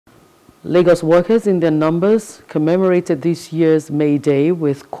Lagos workers in their numbers commemorated this year's May Day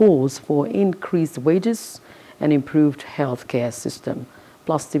with calls for increased wages and improved healthcare system.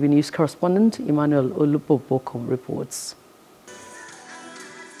 Plus TV News correspondent Emmanuel Oluboboko reports.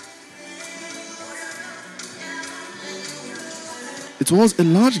 It was a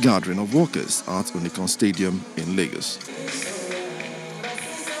large gathering of workers at Onikan Stadium in Lagos.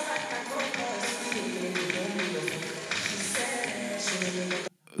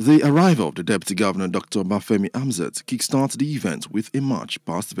 The arrival of the Deputy Governor, Dr. Bafemi Hamzat, kickstarted the event with a march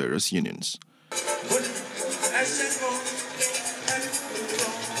past various unions.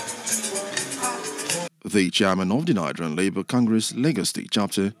 The chairman of the Nigerian Labour Congress Lagos State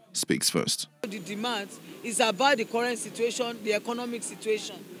chapter speaks first. The demand is about the current situation, the economic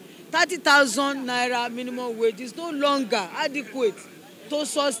situation. 30,000 naira minimum wage is no longer adequate to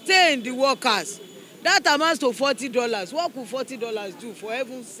sustain the workers. That amounts to $40. What could $40 do, for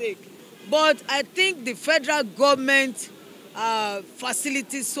heaven's sake? But I think the federal government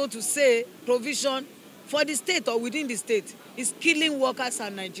facilities, so to say, provision for the state or within the state is killing workers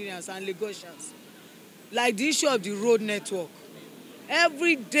and Nigerians and Lagosians. Like the issue of the road network.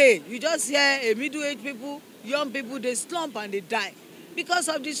 Every day, you just hear a middle-aged people, young people, they slump and they die because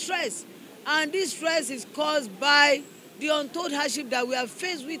of the stress. And this stress is caused by the untold hardship that we are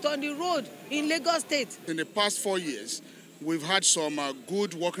faced with on the road in Lagos State. In the past 4 years, we've had some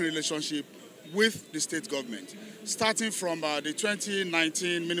good working relationship with the state government, starting from the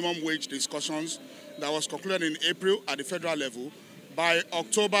 2019 minimum wage discussions that was concluded in April at the federal level. By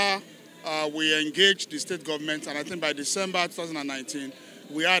October, we engaged the state government, and I think by December 2019,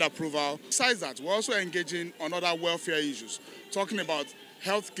 we had approval. Besides that, we're also engaging on other welfare issues, talking about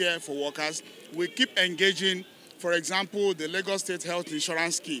health care for workers. We keep engaging, for example, the Lagos State Health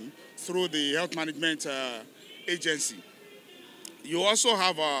Insurance Scheme through the Health Management Agency. You also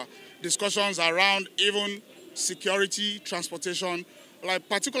have discussions around even security, transportation, like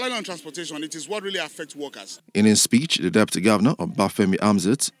particularly on transportation. It is what really affects workers. In his speech, the Deputy Governor of Bafemi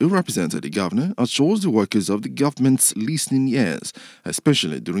Hamzat, who represented the governor, assures the workers of the government's listening ears,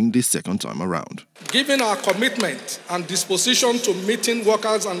 especially during this second time around. Given our commitment and disposition to meeting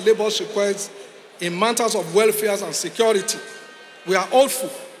workers and labour's requests in matters of welfare and security, we are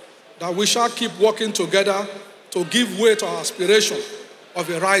hopeful that we shall keep working together to give way to our aspiration of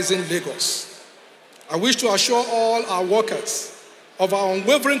a rising Lagos. I wish to assure all our workers of our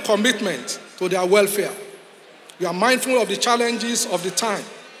unwavering commitment to their welfare. We are mindful of the challenges of the time,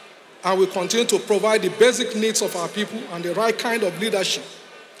 and we continue to provide the basic needs of our people and the right kind of leadership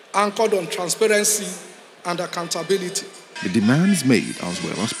anchored on transparency and accountability. The demands made as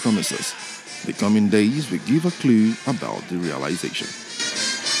well as promises. The coming days will give a clue about the realization.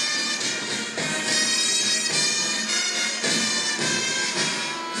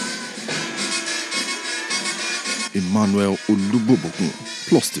 Emmanuel Oluboboko,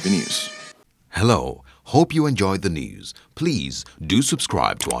 Plus TV News. Hello, hope you enjoyed the news. Please do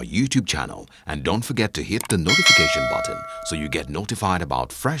subscribe to our YouTube channel and don't forget to hit the notification button so you get notified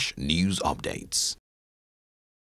about fresh news updates.